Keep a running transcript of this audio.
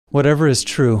Whatever is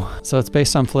true. So it's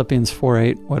based on Philippians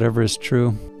 4:8, whatever is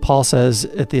true. Paul says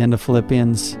at the end of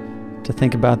Philippians to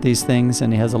think about these things,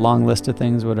 and he has a long list of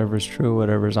things, whatever is true,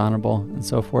 whatever is honorable, and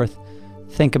so forth.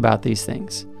 Think about these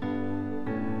things.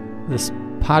 This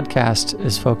podcast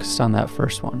is focused on that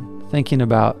first one, thinking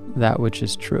about that which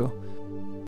is true.